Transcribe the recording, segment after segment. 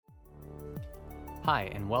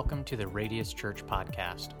Hi, and welcome to the Radius Church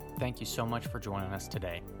podcast. Thank you so much for joining us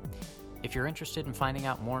today. If you're interested in finding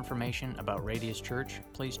out more information about Radius Church,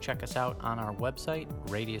 please check us out on our website,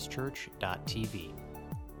 radiuschurch.tv.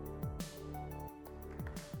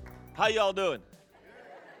 How y'all doing?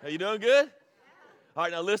 Are you doing good? All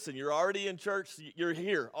right, now listen, you're already in church, you're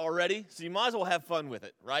here already, so you might as well have fun with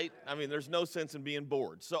it, right? I mean, there's no sense in being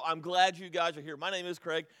bored. So I'm glad you guys are here. My name is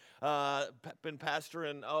Craig. Been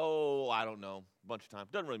pastoring, I don't know, a bunch of times.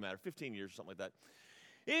 Doesn't really matter, 15 years or something like that.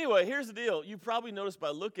 Anyway, here's the deal. You probably noticed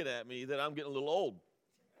by looking at me that I'm getting a little old.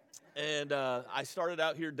 And I started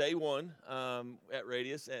out here day one at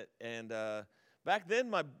Radius, and back then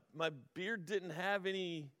my beard didn't have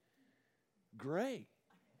any gray.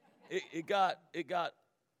 It got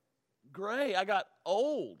gray. I got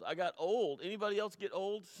old. Anybody else get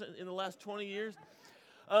old in the last 20 years?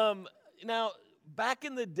 Now, back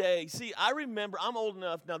in the day, see, I remember, I'm old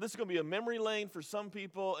enough. Now, this is going to be a memory lane for some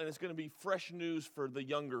people, and it's going to be fresh news for the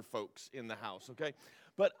younger folks in the house, okay?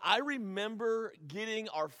 But I remember getting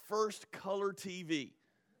our first color TV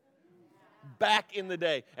back in the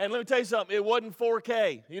day. And let me tell you something, it wasn't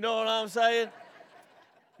 4K. You know what I'm saying?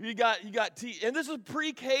 You got and this was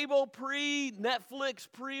pre-cable, pre-Netflix,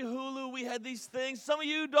 pre-Hulu. We had these things. Some of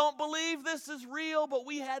you don't believe this is real, but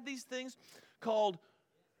we had these things called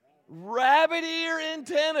rabbit ear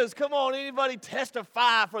antennas. Come on, anybody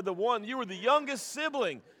testify for the one. You were the youngest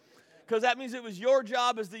sibling, because that means it was your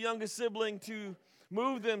job as the youngest sibling to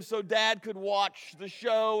move them so Dad could watch the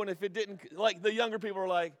show. And if it didn't, like the younger people were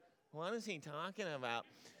like, what is he talking about?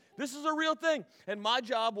 This is a real thing. And my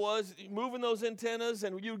job was moving those antennas,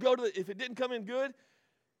 and you go to if it didn't come in good,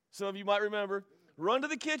 some of you might remember, run to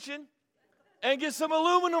the kitchen and get some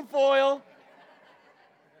aluminum foil.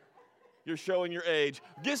 You're showing your age.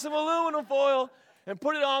 Get some aluminum foil and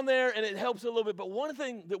put it on there, and it helps a little bit. But one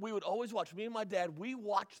thing that we would always watch, me and my dad, we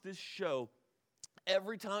watched this show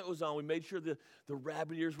every time it was on. We made sure the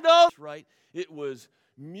rabbit ears were right. It was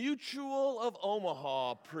Mutual of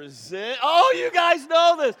Omaha present. Oh, you guys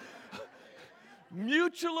know this.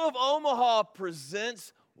 Mutual of Omaha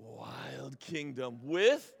presents Wild Kingdom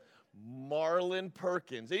with Marlon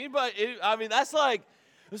Perkins. Anybody? I mean, that's like,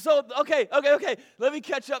 so, okay. Let me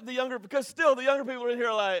catch up the younger, because still the younger people in here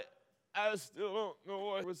are like, I still don't know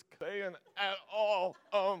what I was saying at all.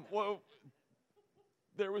 Well,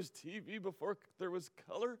 there was TV before there was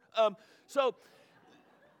color.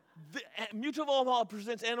 Mutual of Omaha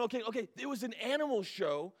presents Animal Kingdom. Okay, it was an animal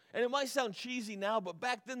show, and it might sound cheesy now, but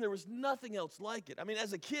back then there was nothing else like it. I mean,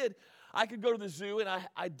 as a kid, I could go to the zoo, and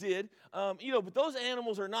I did. But those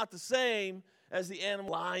animals are not the same as the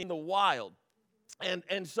animal in the wild.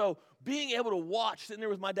 And so being able to watch, sitting there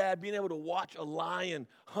with my dad, being able to watch a lion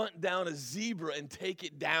hunt down a zebra and take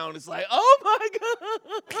it down, it's like, oh my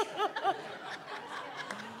God.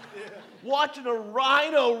 Watching a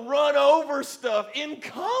rhino run over stuff in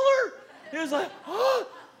color. It was like,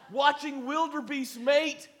 watching wildebeest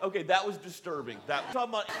mate. Okay, that was disturbing. Talking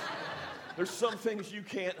about, there's some things you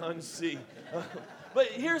can't unsee. But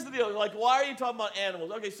here's the deal. Like, why are you talking about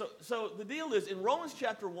animals? Okay, so the deal is, in Romans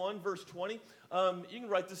chapter 1, verse 20, you can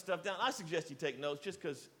write this stuff down. I suggest you take notes, just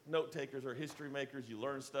because note takers are history makers. You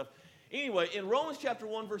learn stuff. Anyway, in Romans chapter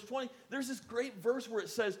 1, verse 20, there's this great verse where it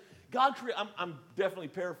says, God created, I'm definitely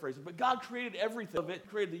paraphrasing, but God created everything of it. He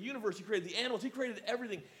created the universe, He created the animals, He created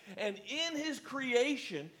everything. And in His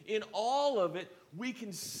creation, in all of it, we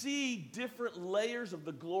can see different layers of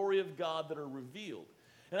the glory of God that are revealed.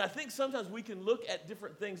 And I think sometimes we can look at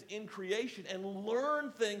different things in creation and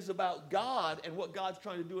learn things about God and what God's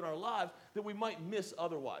trying to do in our lives that we might miss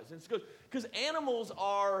otherwise. And it's because animals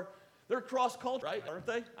they're cross-cultural, right? Aren't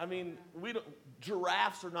they? I mean,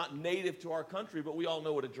 giraffes are not native to our country, but we all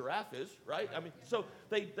know what a giraffe is, right? I mean, so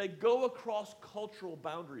they go across cultural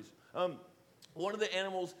boundaries. One of the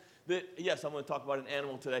animals yes, I'm going to talk about an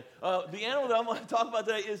animal today. The animal that I'm going to talk about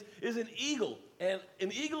today is an eagle. And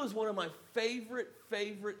an eagle is one of my favorite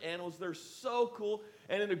animals. They're so cool.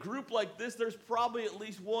 And in a group like this, there's probably at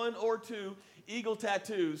least one or two eagle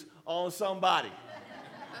tattoos on somebody.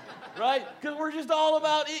 Right? Because we're just all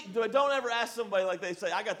about don't ever ask somebody like they say,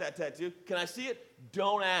 I got that tattoo. Can I see it?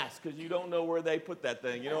 Don't ask, because you don't know where they put that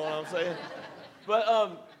thing. You know what I'm saying?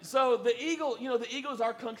 But so the eagle is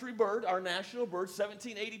our country bird, our national bird.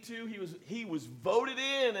 1782, he was voted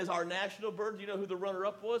in as our national bird. Do you know who the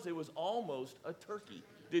runner-up was? It was almost a turkey.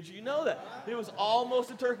 Did you know that? It was almost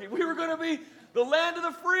a turkey. We were going to be the land of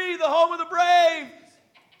the free, the home of the brave,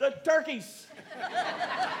 the turkeys.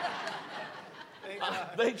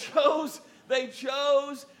 They chose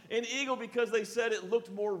an eagle because they said it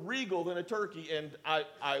looked more regal than a turkey, and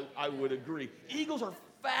I would agree. Eagles are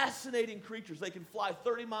fascinating creatures. They can fly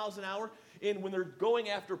 30 miles an hour. And when they're going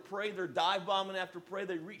after prey, they're dive bombing after prey,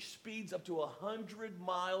 they reach speeds up to 100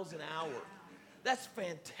 miles an hour. That's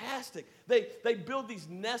fantastic. They build these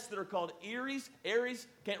nests that are called eyries. Aries,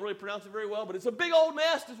 can't really pronounce it very well, but it's a big old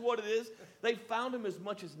nest is what it is. They found them as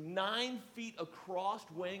much as 9 feet across,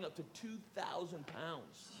 weighing up to 2,000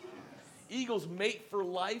 pounds. Eagles mate for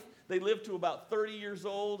life. They live to about 30 years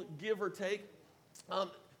old, give or take.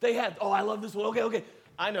 They have, I love this one. Okay.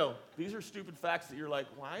 I know, these are stupid facts that you're like,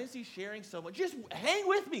 why is he sharing so much? Just hang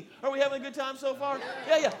with me. Are we having a good time so far?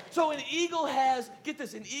 Yeah. So an eagle has, get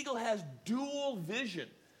this, an eagle has dual vision,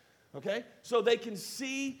 okay? So they can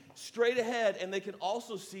see straight ahead and they can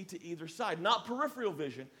also see to either side. Not peripheral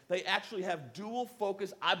vision. They actually have dual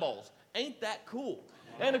focus eyeballs. Ain't that cool?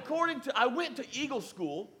 And I went to eagle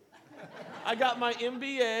school. I got my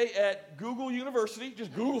MBA at Google University.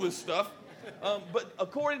 Just Google this stuff. But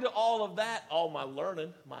according to all of that, all my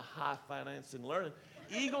learning, my high finance and learning,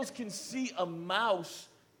 eagles can see a mouse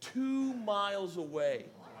 2 miles away.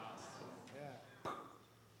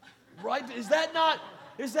 Right? Is that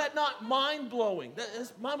not mind-blowing?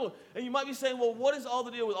 That's mind-blowing. And you might be saying, well, what is all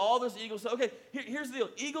the deal with all this eagle stuff? Okay, here's the deal.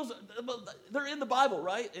 Eagles, they're in the Bible,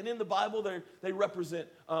 right? And in the Bible, they represent,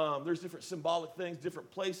 there's different symbolic things, different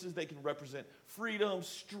places. They can represent freedom,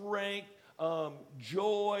 strength,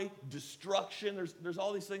 joy, destruction. There's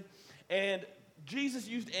all these things. And Jesus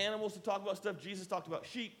used animals to talk about stuff. Jesus talked about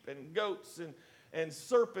sheep and goats and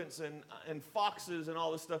serpents and foxes and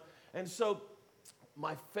all this stuff. And so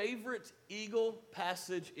my favorite eagle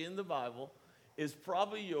passage in the Bible is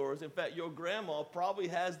probably yours. In fact, your grandma probably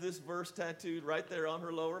has this verse tattooed right there on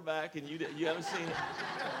her lower back, and you haven't seen it.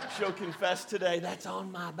 She'll confess today, that's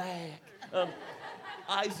on my back.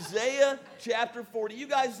 Isaiah chapter 40. You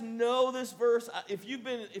guys know this verse. If you've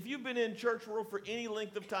been in church world for any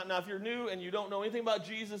length of time, now if you're new and you don't know anything about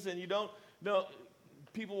Jesus and you don't know,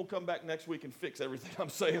 people will come back next week and fix everything I'm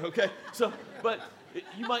saying, okay?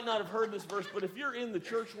 You might not have heard this verse, but if you're in the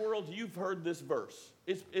church world, you've heard this verse.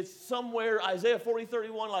 It's somewhere, Isaiah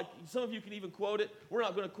 40:31, like some of you can even quote it. We're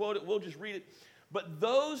not going to quote it. We'll just read it. But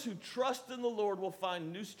those who trust in the Lord will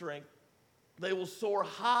find new strength. They will soar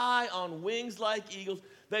high on wings like eagles.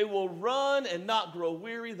 They will run and not grow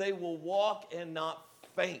weary. They will walk and not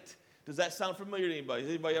faint. Does that sound familiar to anybody? Has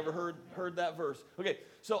anybody ever heard that verse? Okay,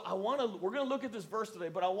 so we're going to look at this verse today,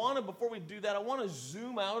 but before we do that, I want to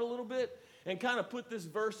zoom out a little bit and kind of put this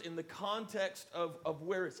verse in the context of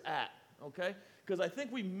where it's at, okay? Because I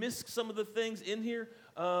think we miss some of the things in here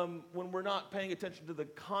when we're not paying attention to the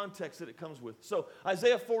context that it comes with. So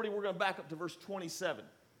Isaiah 40, we're going to back up to verse 27.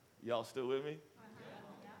 Y'all still with me?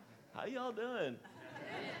 How y'all doing?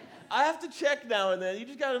 I have to check now and then. You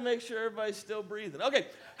just got to make sure everybody's still breathing. Okay,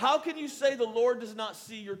 how can you say the Lord does not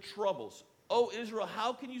see your troubles? Oh, Israel,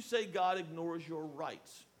 how can you say God ignores your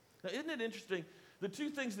rights? Now, isn't it interesting? The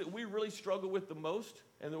two things that we really struggle with the most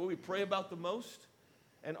and that we pray about the most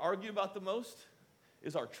and argue about the most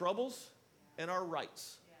is our troubles and our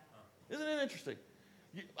rights. Isn't it interesting?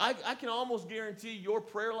 I can almost guarantee your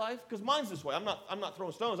prayer life, because mine's this way. I'm not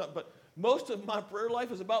throwing stones out, but most of my prayer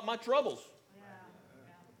life is about my troubles.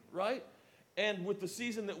 Right? And with the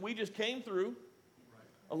season that we just came through,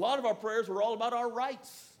 a lot of our prayers were all about our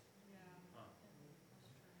rights.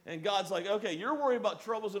 And God's like, okay, you're worried about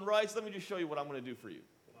troubles and rights. Let me just show you what I'm going to do for you.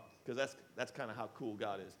 Because that's kind of how cool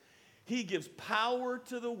God is. He gives power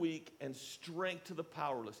to the weak and strength to the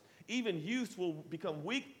powerless. Even youth will become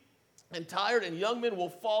weak and tired, and young men will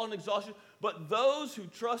fall in exhaustion. But those who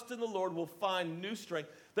trust in the Lord will find new strength.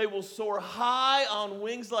 They will soar high on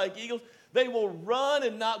wings like eagles. They will run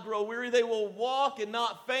and not grow weary. They will walk and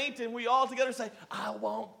not faint. And we all together say, I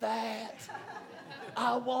want that.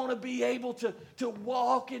 I want to be able to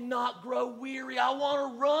walk and not grow weary. I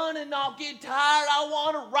want to run and not get tired. I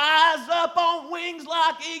want to rise up on wings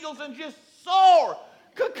like eagles and just soar.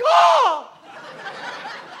 Caw-caw!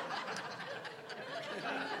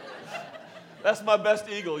 That's my best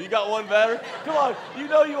eagle. You got one better? Come on. You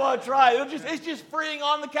know you want to try it. It's just freeing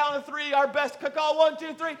on the count of three. Our best caw-caw. 1,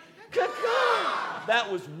 2, 3. Caw-caw! That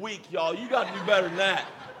was weak, y'all. You got to do better than that.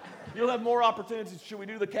 You'll have more opportunities. Should we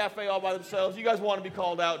do the cafe all by themselves? You guys want to be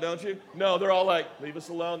called out, don't you? No, they're all like, leave us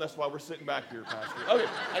alone. That's why we're sitting back here, Pastor. Okay,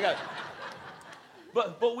 I got it.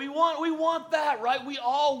 But we want that, right? We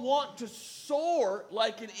all want to soar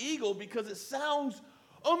like an eagle because it sounds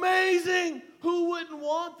amazing. Who wouldn't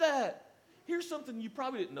want that? Here's something you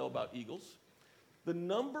probably didn't know about eagles. The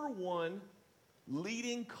number one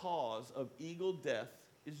leading cause of eagle death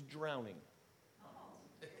is drowning.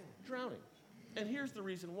 Drowning. And here's the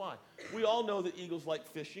reason why. We all know that eagles like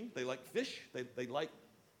fishing. They like fish. They like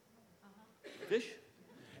fish.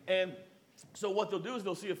 And so what they'll do is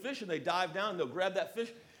they'll see a fish and they dive down and they'll grab that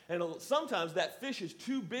fish. And sometimes that fish is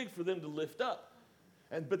too big for them to lift up.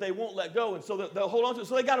 But they won't let go. And so they'll hold on to it.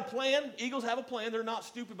 So they got a plan. Eagles have a plan. They're not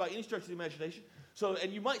stupid by any stretch of the imagination. So,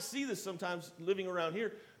 and you might see this sometimes living around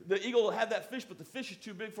here. The eagle will have that fish, but the fish is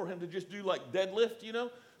too big for him to just do like deadlift, you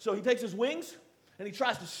know. So he takes his wings and he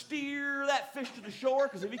tries to steer that fish to the shore,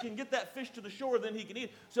 because if he can get that fish to the shore, then he can eat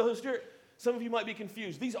it. So he'll steer it. Some of you might be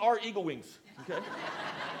confused. These are eagle wings, okay?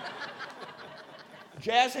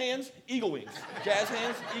 Jazz hands, eagle wings. Jazz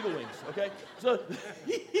hands, eagle wings, okay? So,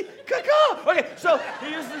 okay, so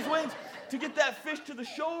he uses his wings to get that fish to the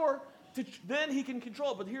shore, then he can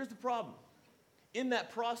control it. But here's the problem. In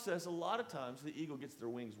that process, a lot of times the eagle gets their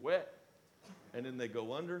wings wet, and then they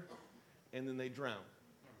go under, and then they drown.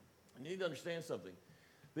 And you need to understand something.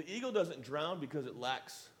 The eagle doesn't drown because it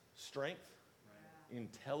lacks strength,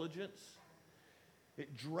 intelligence.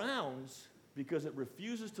 It drowns because it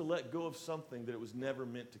refuses to let go of something that it was never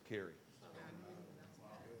meant to carry.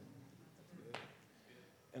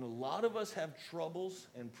 And a lot of us have troubles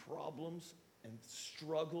and problems and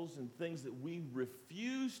struggles and things that we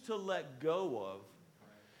refuse to let go of.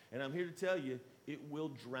 And I'm here to tell you, it will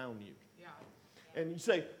drown you. Yeah. And you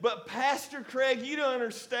say, but Pastor Craig, you don't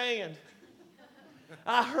understand.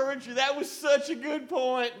 I heard you. That was such a good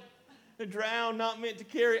point. To drown, not meant to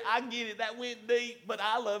carry. I get it. That went deep, but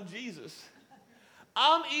I love Jesus.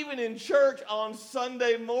 I'm even in church on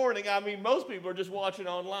Sunday morning. I mean, most people are just watching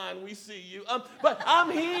online. We see you. But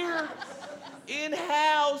I'm here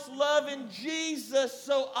in-house loving Jesus,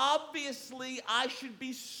 so obviously I should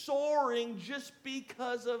be soaring just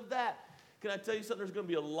because of that. Can I tell you something? There's going to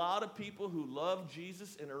be a lot of people who love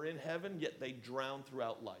Jesus and are in heaven, yet they drown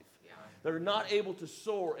throughout life. They're not able to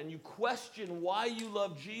soar, and you question why you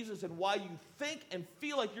love Jesus and why you think and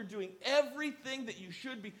feel like you're doing everything that you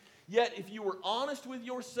should be. Yet if you were honest with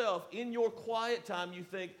yourself in your quiet time, you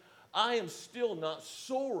think, I am still not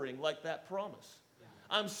soaring like that promise.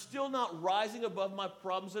 I'm still not rising above my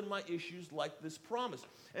problems and my issues like this promise.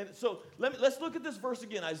 And so let's look at this verse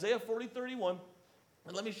again, Isaiah 40:31,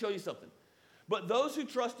 and let me show you something. But those who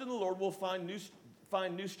trust in the Lord will find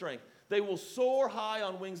new strength. They will soar high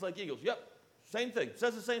on wings like eagles. Yep, same thing. It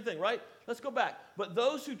says the same thing, right? Let's go back. But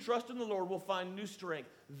those who trust in the Lord will find new strength.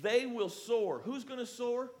 They will soar. Who's going to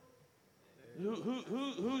soar?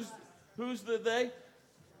 Who's the they?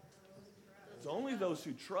 It's only those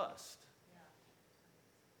who trust.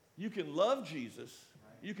 You can love Jesus.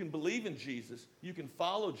 You can believe in Jesus. You can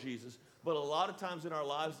follow Jesus. But a lot of times in our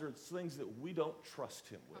lives, there's things that we don't trust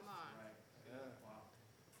him with.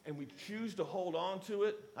 And we choose to hold on to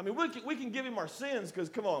it. I mean, we can give him our sins because,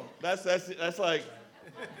 come on, that's like,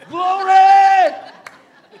 glory!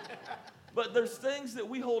 But there's things that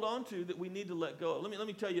we hold on to that we need to let go of. Let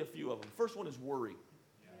me tell you a few of them. First one is worry.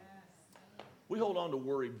 We hold on to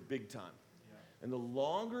worry big time. And the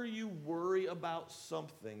longer you worry about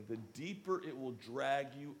something, the deeper it will drag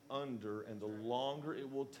you under, and the longer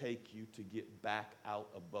it will take you to get back out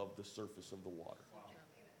above the surface of the water.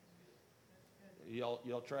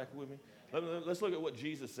 Y'all tracking with me? Let's look at what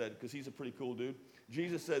Jesus said, because he's a pretty cool dude.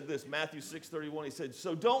 Jesus said this, Matthew 6:31. He said,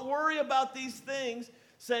 so don't worry about these things,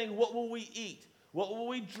 saying, what will we eat? What will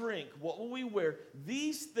we drink? What will we wear?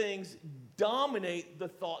 These things dominate the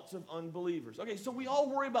thoughts of unbelievers. Okay, so we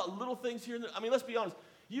all worry about little things here and there. I mean, let's be honest.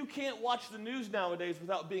 You can't watch the news nowadays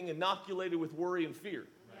without being inoculated with worry and fear.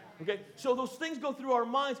 Okay, so those things go through our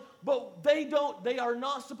minds, but they are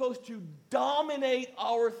not supposed to dominate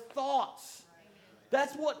our thoughts.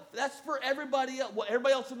 That's for everybody else. What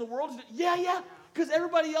everybody else in the world is doing. Yeah, because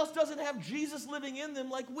everybody else doesn't have Jesus living in them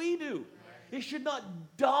like we do. It should not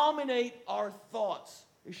dominate our thoughts.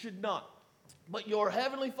 It should not. But your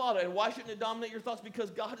heavenly Father, and why shouldn't it dominate your thoughts? Because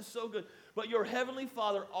God is so good. But your heavenly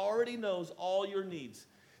Father already knows all your needs.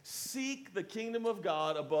 Seek the kingdom of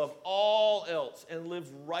God above all else and live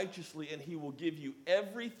righteously, and he will give you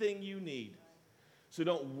everything you need. So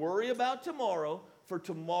don't worry about tomorrow, for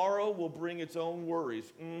tomorrow will bring its own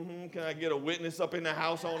worries. Can I get a witness up in the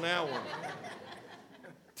house on that one?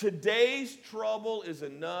 Today's trouble is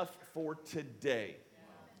enough for today.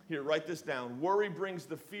 Here, write this down. Worry brings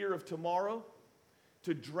the fear of tomorrow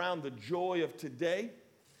to drown the joy of today,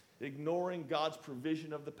 ignoring God's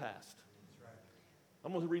provision of the past.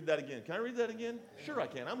 I'm going to read that again. Can I read that again? Sure I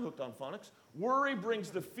can. I'm hooked on phonics. Worry brings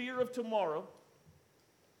the fear of tomorrow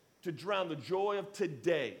to drown the joy of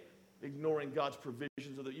today, ignoring God's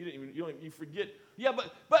provisions of the. You forget. Yeah,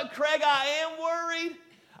 but Craig, I am worried.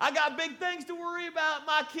 I got big things to worry about.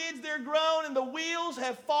 My kids, they're grown, and the wheels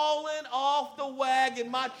have fallen off the wagon.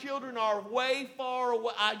 My children are way far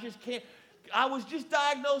away. I just can't. I was just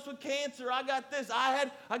diagnosed with cancer. I got this. I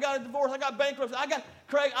got a divorce. I got bankruptcy.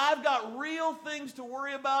 Craig, I've got real things to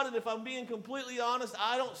worry about. And if I'm being completely honest,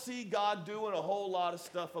 I don't see God doing a whole lot of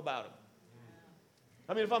stuff about them.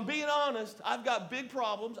 I mean, if I'm being honest, I've got big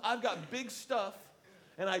problems. I've got big stuff.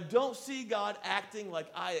 And I don't see God acting like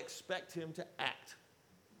I expect him to act.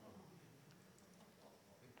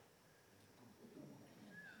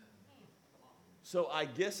 So I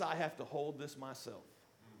guess I have to hold this myself.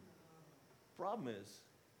 Problem is,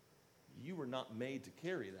 you were not made to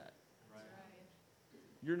carry that. Right.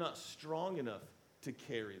 You're not strong enough to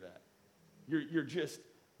carry that. You're just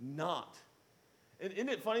not. And isn't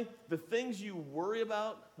it funny? The things you worry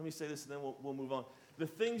about, let me say this and then we'll move on. The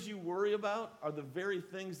things you worry about are the very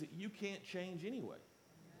things that you can't change anyway.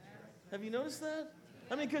 Have you noticed that?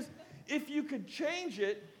 I mean, because if you could change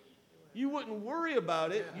it, you wouldn't worry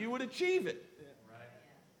about it, you would achieve it.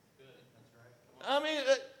 I mean,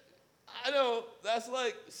 I know that's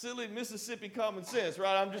like silly Mississippi common sense,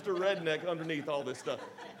 right? I'm just a redneck underneath all this stuff.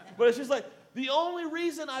 But it's just like, the only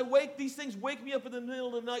reason these things wake me up in the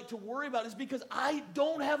middle of the night to worry about is because I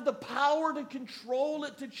don't have the power to control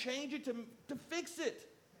it, to change it, to fix it.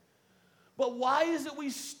 But why is it we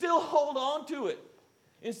still hold on to it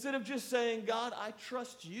instead of just saying, God, I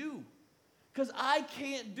trust you? Because I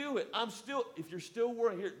can't do it. If you're still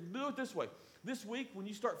worrying, here, do it this way. This week, when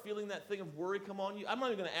you start feeling that thing of worry come on you, I'm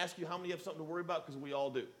not even going to ask you how many have something to worry about because we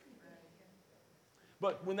all do.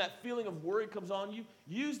 But when that feeling of worry comes on you,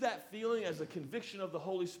 use that feeling as a conviction of the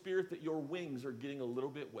Holy Spirit that your wings are getting a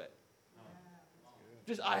little bit wet.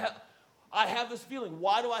 Just, I have this feeling.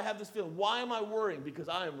 Why do I have this feeling? Why am I worrying? Because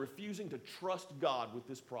I am refusing to trust God with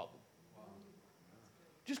this problem.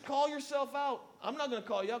 Just call yourself out. I'm not going to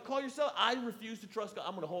call you out. Call yourself. I refuse to trust God.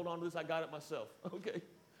 I'm going to hold on to this. I got it myself. Okay.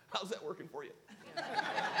 How's that working for you?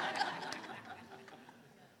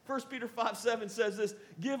 1 Peter 5:7 says this,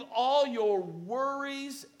 give all your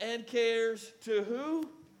worries and cares to who?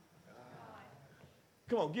 God.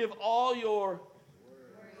 Come on, give all your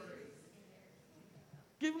worries.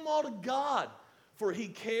 Give them all to God, for he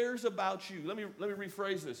cares about you. Let me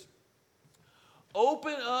rephrase this.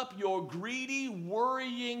 Open up your greedy,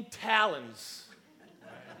 worrying talons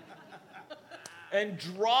and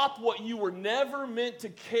drop what you were never meant to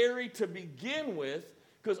carry to begin with,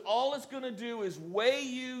 because all it's going to do is weigh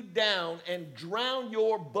you down and drown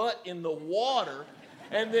your butt in the water,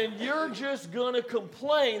 and then you're just going to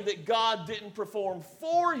complain that God didn't perform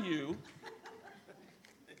for you.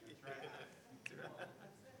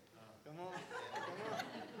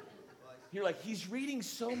 You're like, he's reading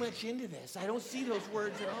so much into this. I don't see those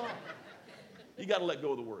words at all. You got to let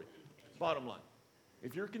go of the worry. Bottom line.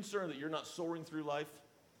 If you're concerned that you're not soaring through life,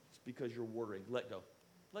 it's because you're worrying. Let go.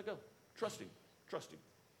 Let go. Trust him. Trust him.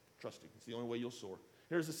 Trust him. It's the only way you'll soar.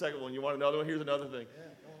 Here's the second one. You want another one? Here's another thing.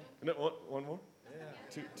 Yeah, one more?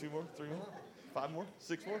 Yeah. Two more? 3 more? 5 more?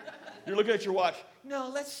 6 more? You're looking at your watch. No,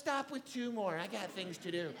 let's stop with 2 more. I got things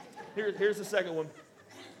to do. Here's the second one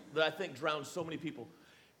that I think drowns so many people.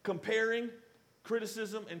 Comparing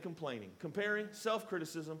criticism and complaining. Comparing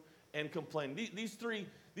self-criticism and complaining. These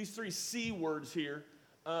three C words here,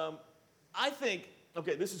 I think,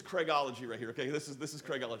 okay, this is Craigology right here, okay? This is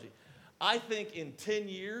Craigology. I think in 10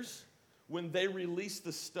 years, when they release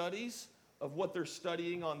the studies of what they're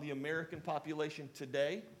studying on the American population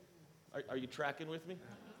today, are you tracking with me?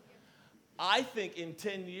 I think in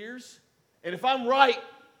 10 years, and if I'm right,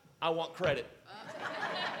 I want credit.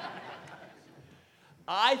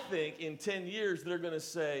 I think in 10 years, they're going to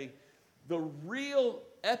say the real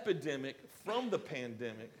epidemic from the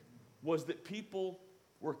pandemic was that people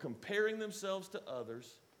were comparing themselves to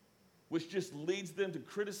others, which just leads them to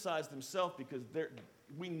criticize themselves because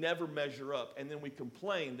we never measure up. And then we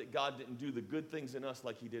complain that God didn't do the good things in us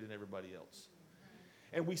like he did in everybody else.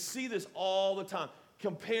 And we see this all the time.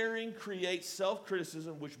 Comparing creates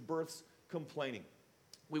self-criticism, which births complaining.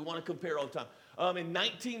 We want to compare all the time. In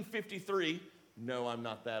 1953, no, I'm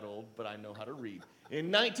not that old, but I know how to read. In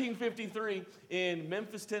 1953, in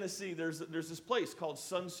Memphis, Tennessee, there's this place called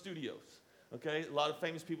Sun Studios. Okay, a lot of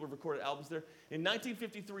famous people have recorded albums there. In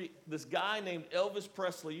 1953, this guy named Elvis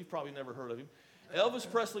Presley, you've probably never heard of him. Elvis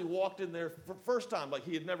Presley walked in there for first time, like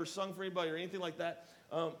he had never sung for anybody or anything like that.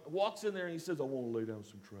 Walks in there and he says, I want to lay down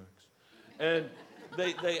some tracks. And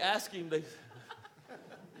they ask him,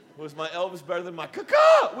 was my Elvis better than my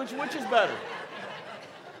caca? Which is better?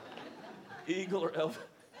 Eagle or Elvis?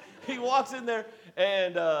 He walks in there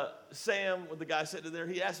and Sam, the guy sitting there,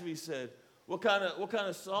 he asked him, he said, what kind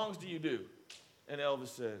of songs do you do? And Elvis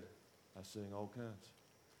said, I sing all kinds.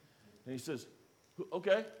 And he says,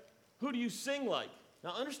 okay, who do you sing like?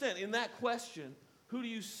 Now understand, in that question, Who do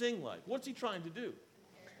you sing like? What's he trying to do?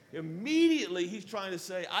 Immediately, he's trying to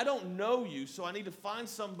say, I don't know you, so I need to find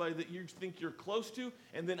somebody that you think you're close to,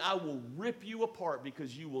 and then I will rip you apart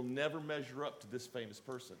because you will never measure up to this famous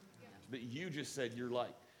person that you just said you're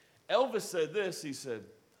like. Elvis said this. He said,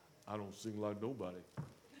 I don't sing like nobody.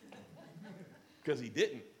 Because he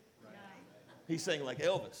didn't. He sang like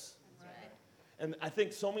Elvis. And I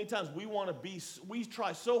think so many times we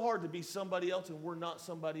try so hard to be somebody else, and we're not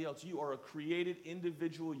somebody else. You are a created,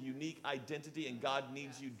 individual, unique identity, and God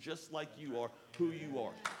needs you just like you are, who you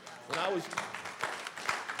are.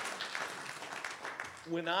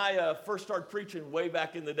 When I first started preaching way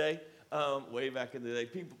back in the day,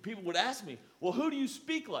 people would ask me, well, who do you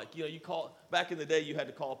speak like? You know, back in the day, you had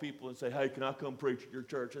to call people and say, hey, can I come preach at your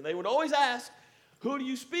church? And they would always ask, who do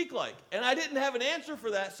you speak like? And I didn't have an answer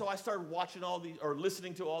for that, so I started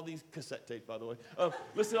listening to all these cassette tapes, by the way,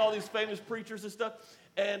 listening to all these famous preachers and stuff.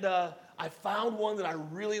 And I found one that I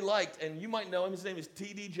really liked, and you might know him. His name is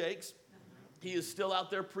T.D. Jakes. He is still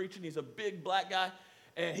out there preaching. He's a big black guy,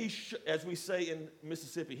 and as we say in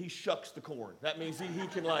Mississippi, he shucks the corn. That means he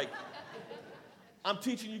can I'm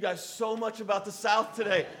teaching you guys so much about the South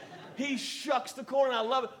today. He shucks the corn, and I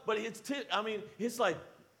love it. But it's like,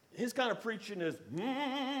 his kind of preaching is,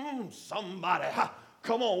 somebody,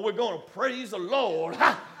 come on, we're going to praise the Lord,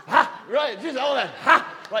 right? Just all that,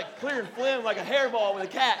 like clearing phlegm like a hairball with a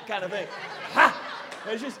cat kind of thing, And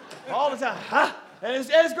it's just all the time, And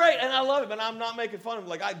it's great, and I love it, but I'm not making fun of him.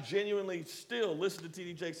 Like, I genuinely still listen to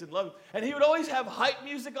T.D. Jakes and love him. And he would always have hype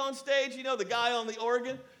music on stage, you know, the guy on the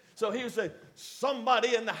organ. So he would say,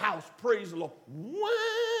 somebody in the house, praise the Lord.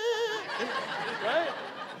 Right?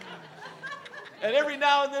 And every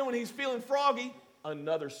now and then when he's feeling froggy,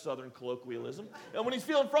 another Southern colloquialism, and when he's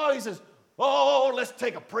feeling froggy, he says, oh, let's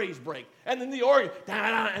take a praise break. And then the organ,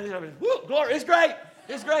 and whoo, glory, it's great.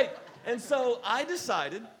 It's great. And so I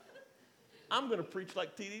decided I'm going to preach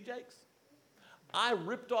like T.D. Jakes. I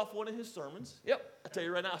ripped off one of his sermons. Yep, I tell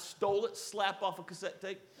you right now, I stole it, slapped off a cassette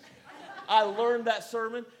tape. I learned that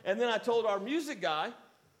sermon, and then I told our music guy,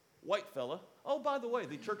 white fella, oh, by the way,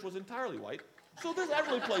 the church was entirely white. So that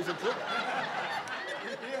really plays into it.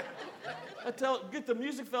 Get the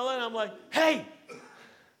music fella, and I'm like, hey,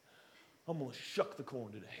 I'm going to shuck the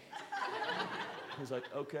corn today. He's like,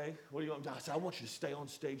 okay, what do you want? I said, I want you to stay on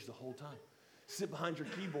stage the whole time. Sit behind your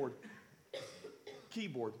keyboard.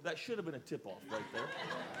 That should have been a tip-off right there.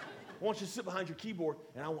 I want you to sit behind your keyboard,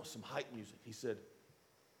 and I want some hype music. He said,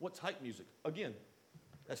 what's hype music? Again,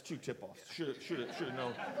 that's two tip-offs. Should have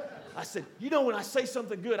known. I said, you know, when I say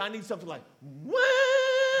something good, I need something like, wah!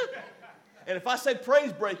 And if I say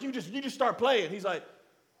praise break, you just start playing. He's like,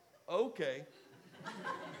 okay.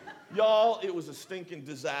 Y'all, it was a stinking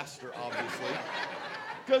disaster, obviously.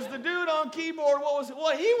 Because the dude on keyboard, what was it?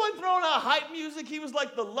 Well, he wasn't throwing out hype music. He was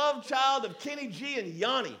like the love child of Kenny G and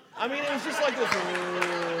Yanni. I mean, it was just like this.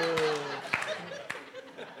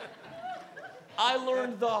 I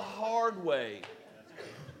learned the hard way.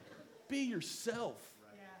 Be yourself.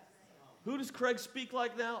 Who does Craig speak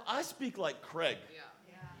like now? I speak like Craig.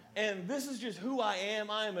 And this is just who I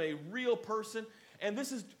am. I am a real person. And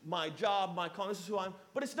this is my job, my calling. This is who I am.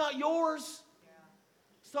 But it's not yours.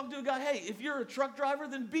 Let's talk to a guy. Hey, if you're a truck driver,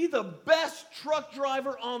 then be the best truck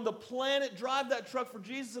driver on the planet. Drive that truck for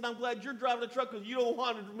Jesus. And I'm glad you're driving a truck because you don't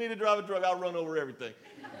want me to drive a truck. I'll run over everything.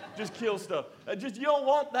 Just kill stuff. You don't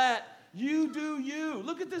want that. You do you.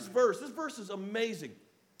 Look at this verse. This verse is amazing.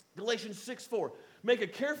 Galatians 6:4. Make a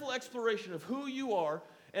careful exploration of who you are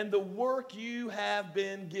and the work you have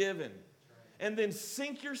been given. And then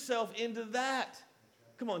sink yourself into that.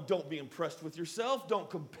 Come on, don't be impressed with yourself. Don't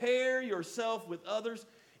compare yourself with others.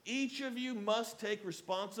 Each of you must take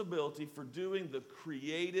responsibility for doing the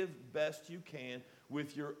creative best you can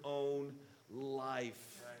with your own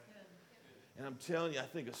life. And I'm telling you, I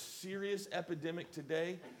think a serious epidemic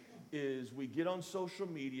today is we get on social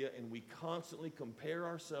media and we constantly compare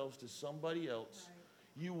ourselves to somebody else.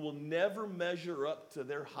 You will never measure up to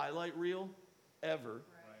their highlight reel, ever.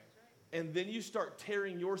 And then you start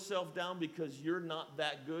tearing yourself down because you're not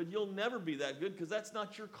that good. You'll never be that good because that's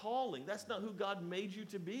not your calling. That's not who God made you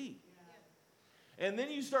to be. And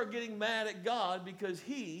then you start getting mad at God because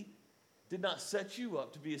He did not set you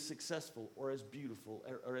up to be as successful or as beautiful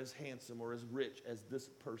or as handsome or as rich as this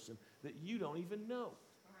person that you don't even know.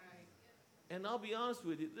 And I'll be honest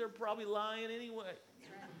with you, they're probably lying anyway.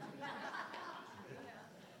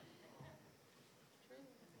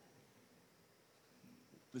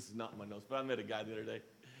 This is not in my notes, but I met a guy the other day,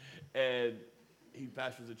 and he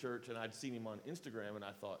pastors a church, and I'd seen him on Instagram, and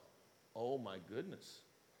I thought, oh my goodness,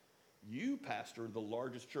 you pastor the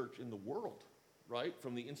largest church in the world, right,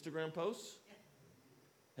 from the Instagram posts?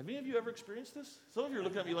 Have any of you ever experienced this? Some of you are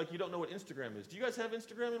looking at me like you don't know what Instagram is. Do you guys have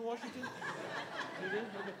Instagram in Washington? You do?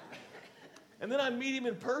 Okay. And then I meet him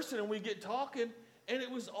in person and we get talking, and it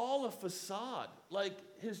was all a facade. Like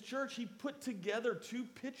his church, he put together 2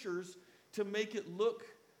 pictures to make it look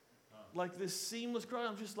like this seamless crowd.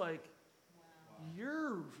 I'm just like,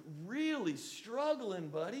 you're really struggling,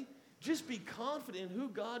 buddy. Just be confident in who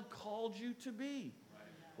God called you to be.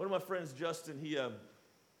 One of my friends, Justin,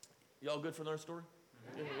 y'all good for another story?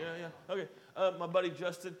 Yeah. Okay. My buddy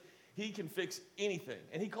Justin, he can fix anything.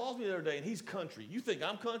 And he calls me the other day, and he's country. You think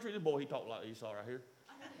I'm country? The boy, he talked like you saw right here.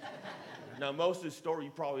 Now, most of this story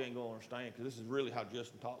you probably ain't going to understand, because this is really how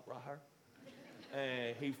Justin talked right here.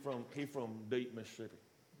 And he from deep Mississippi.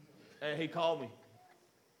 And he called me.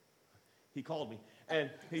 And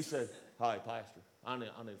he said, "Hi, Pastor. I need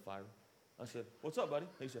a favor." I said, "What's up, buddy?"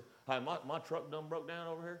 He said, "Hi, my truck done broke down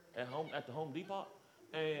over here at the Home Depot,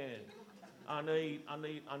 and I need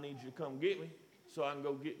you to come get me so I can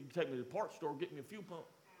go take me to the parts store, get me a fuel pump.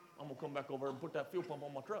 I'm gonna come back over and put that fuel pump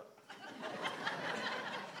on my truck."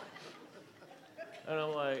 And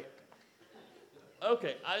I'm like,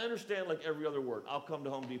 "Okay, I understand like every other word. I'll come to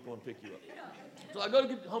Home Depot and pick you up." So I go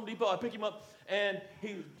to Home Depot, I pick him up, and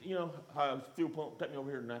he, "Hi, fuel pump, take me over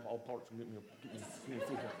here to Napa All Parts and get me a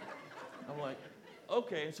fuel pump." I'm like,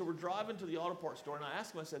 "Okay." And so we're driving to the auto parts store, and I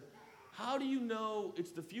asked him, I said, "How do you know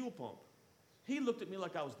it's the fuel pump?" He looked at me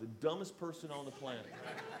like I was the dumbest person on the planet.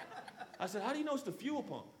 I said, "How do you know it's the fuel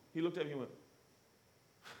pump?" He looked at me and went,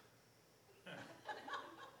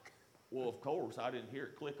 "Well, of course, I didn't hear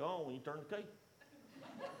it click on when you turned the key."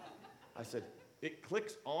 I said, "It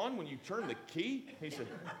clicks on when you turn the key?" He said,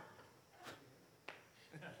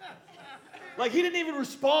 like he didn't even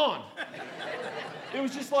respond. It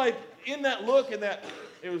was just like in that look and that,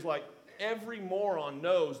 it was like every moron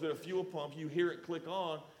knows that a fuel pump, you hear it click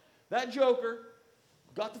on. That joker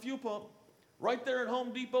got the fuel pump right there at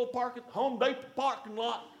Home Depot parking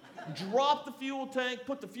lot, dropped the fuel tank,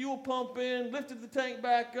 put the fuel pump in, lifted the tank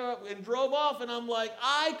back up, and drove off. And I'm like,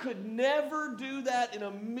 I could never do that in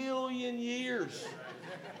a million years.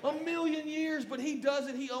 A million years, but he does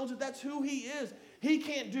it, he owns it, that's who he is. He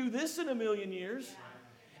can't do this in a million years.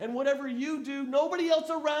 And whatever you do, nobody else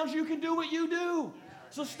around you can do what you do.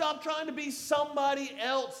 So stop trying to be somebody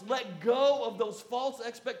else. Let go of those false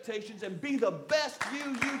expectations and be the best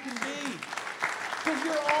you can be. Because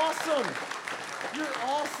you're awesome. You're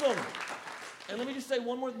awesome. And let me just say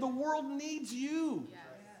one more. The world needs you.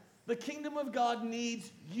 The kingdom of God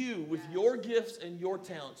needs you with your gifts and your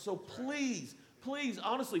talents. So please,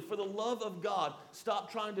 honestly, for the love of God,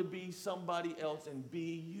 stop trying to be somebody else and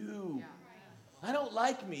be you. I don't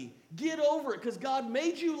like me. Get over it, because God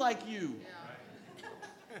made you like you.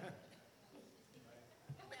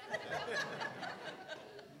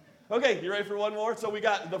 Okay, you ready for one more? So we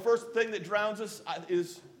got the first thing that drowns us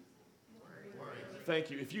is worry. Thank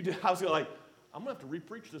you. If you did, I was like, I'm going to have to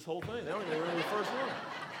re-preach this whole thing. They don't even remember the first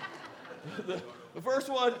one. The first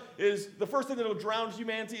one is, the first thing that will drown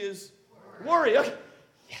humanity is worry. Okay.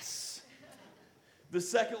 Yes. The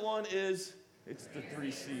second one is, it's the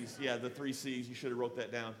 3 C's. Yeah, the 3 C's. You should have wrote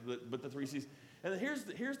that down. But the 3 C's. And then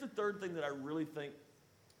here's the third thing that I really think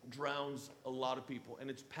drowns a lot of people, and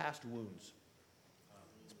it's past wounds.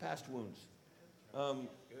 It's past wounds.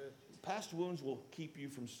 Past wounds will keep you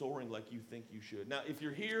from soaring like you think you should. Now, if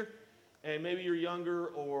you're here, and maybe you're younger,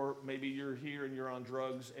 or maybe you're here and you're on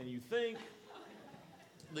drugs, and you think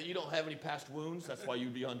that you don't have any past wounds, that's why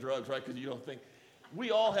you'd be on drugs, right? Because you don't think. We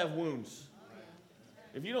all have wounds.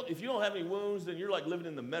 If you don't have any wounds, then you're like living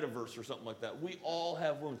in the metaverse or something like that. We all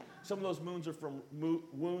have wounds. Some of those wounds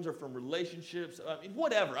are from relationships. I mean,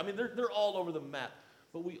 whatever. I mean, they're all over the map.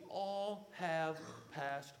 But we all have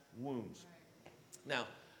past wounds. Now,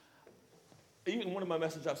 even one of my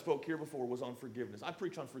messages I've spoke here before was on forgiveness. I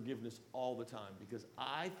preach on forgiveness all the time because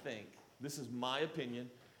I think, this is my opinion,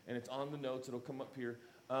 and it's on the notes, it'll come up here.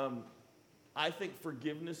 I think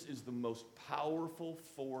forgiveness is the most powerful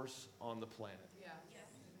force on the planet.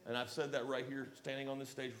 And I've said that right here, standing on this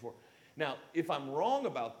stage before. Now, if I'm wrong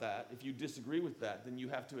about that, if you disagree with that, then you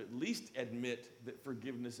have to at least admit that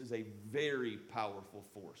forgiveness is a very powerful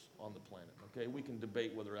force on the planet, okay? We can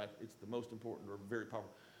debate whether it's the most important or very powerful.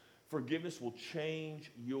 Forgiveness will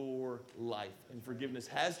change your life, and forgiveness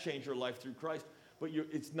has changed your life through Christ, but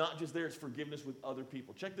it's not just there, it's forgiveness with other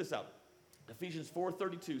people. Check this out. Ephesians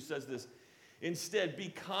 4:32 says this, "Instead, be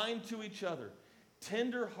kind to each other,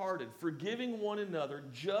 tender-hearted, forgiving one another,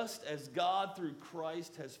 just as God through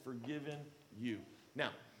Christ has forgiven you."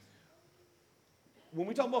 Now, when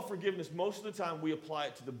we talk about forgiveness, most of the time we apply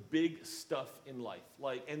it to the big stuff in life.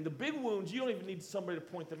 And the big wounds, you don't even need somebody to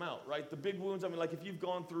point them out, right? The big wounds, I mean, like if you've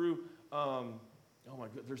gone through, oh my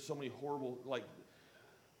God, there's so many horrible, like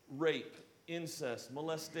rape, incest,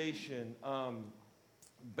 molestation,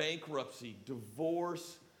 bankruptcy,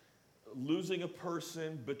 divorce, losing a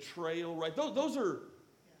person, betrayal, right? Those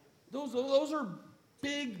are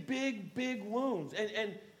big, big, big wounds.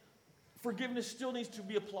 And forgiveness still needs to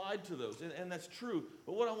be applied to those, and that's true.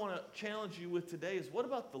 But what I want to challenge you with today is, what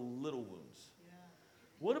about the little wounds? Yeah.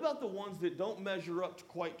 What about the ones that don't measure up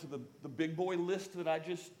quite to the big boy list that I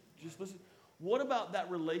just listed? What about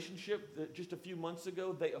that relationship that just a few months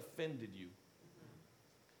ago, they offended you?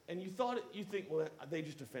 And you think, well, they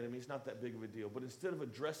just offended me. It's not that big of a deal. But instead of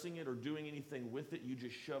addressing it or doing anything with it, you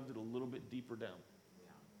just shoved it a little bit deeper down.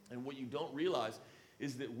 Yeah. And what you don't realize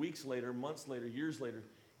is that weeks later, months later, years later,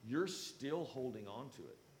 you're still holding on to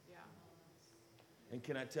it. Yeah. And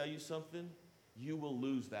can I tell you something? You will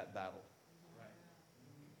lose that battle. Right.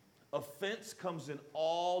 Offense comes in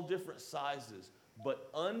all different sizes, but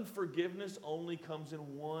unforgiveness only comes in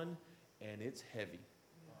one, and it's heavy.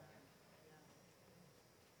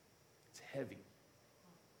 It's heavy.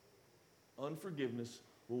 Unforgiveness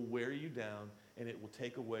will wear you down, and it will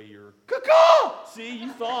take away your caw. See,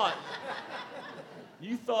 you thought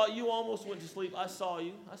you almost went to sleep. I saw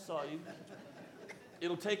you.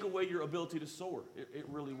 It'll take away your ability to soar. It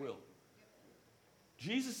really will.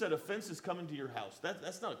 Jesus said offenses come into your house.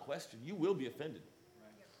 That's not a question. You will be offended.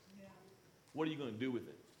 What are you going to do with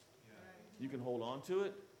it? You can hold on to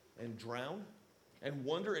it and drown and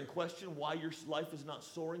wonder and question why your life is not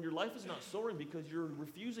soaring. Your life is not soaring because you're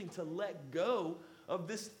refusing to let go of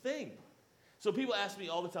this thing. So people ask me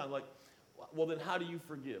all the time, like, well, then how do you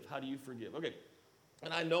forgive? How do you forgive? Okay,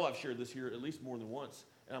 and I know I've shared this here at least more than once,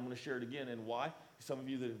 and I'm going to share it again. And why? Some of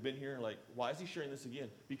you that have been here are like, why is he sharing this again?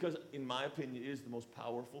 Because, in my opinion, it is the most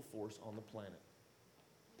powerful force on the planet.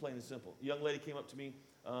 Plain and simple. A young lady came up to me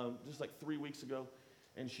just like 3 weeks ago,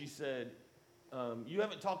 and she said, you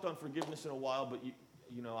haven't talked on forgiveness in a while, but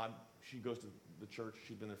she goes to the church.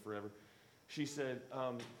 She's been there forever. She said,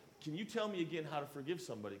 can you tell me again how to forgive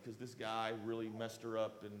somebody? Because this guy really messed her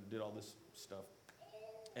up and did all this stuff.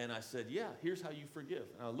 And I said, yeah, here's how you forgive.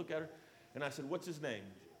 And I look at her, and I said, what's his name?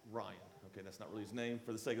 Ryan. Okay, that's not really his name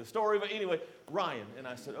for the sake of the story, but anyway, Ryan. And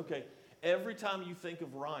I said, okay, every time you think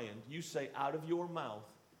of Ryan, you say out of your mouth,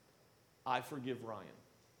 I forgive Ryan.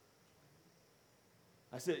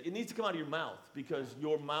 I said, it needs to come out of your mouth, because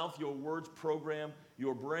your mouth, your words program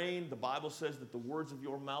your brain. The Bible says that the words of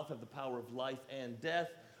your mouth have the power of life and death.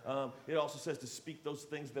 It also says to speak those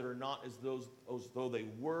things that are not as though they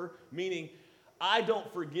were, meaning I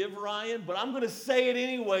don't forgive Ryan, but I'm going to say it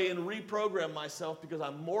anyway and reprogram myself, because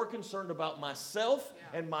I'm more concerned about myself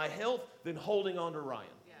and my health than holding on to Ryan.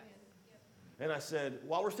 And I said,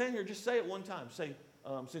 while we're standing here, just say it one time. Say,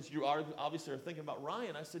 since you obviously are thinking about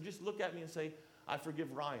Ryan, I said, just look at me and say, I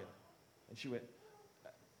forgive Ryan. And she went,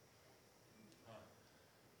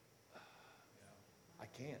 I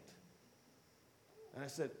can't. And I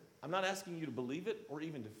said, I'm not asking you to believe it or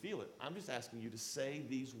even to feel it. I'm just asking you to say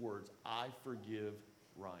these words, I forgive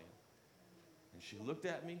Ryan. And she looked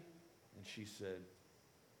at me and she said,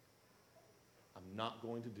 I'm not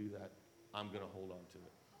going to do that. I'm going to hold on to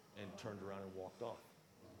it. And turned around and walked off.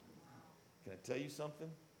 Can I tell you something?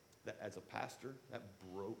 That as a pastor, that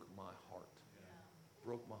broke my heart.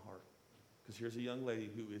 Broke my heart. Because here's a young lady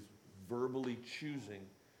who is verbally choosing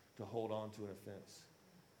to hold on to an offense.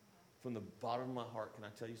 From the bottom of my heart, can I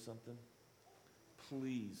tell you something?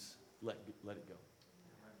 Please let it go.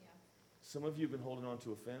 Some of you have been holding on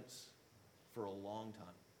to offense for a long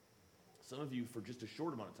time. Some of you for just a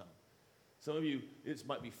short amount of time. Some of you, it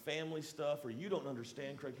might be family stuff, or you don't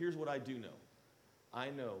understand. Craig, here's what I do know. I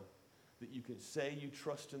know that you can say you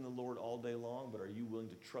trust in the Lord all day long, but are you willing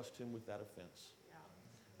to trust him with that offense?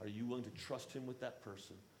 Are you willing to trust him with that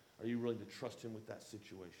person? Are you willing to trust him with that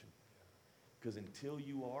situation? Because until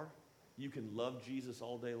you are, you can love Jesus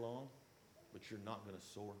all day long, but you're not going to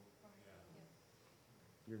soar.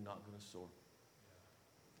 You're not going to soar.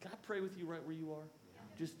 Can I pray with you right where you are?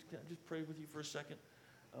 Can I just pray with you for a second?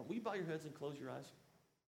 Will you bow your heads and close your eyes?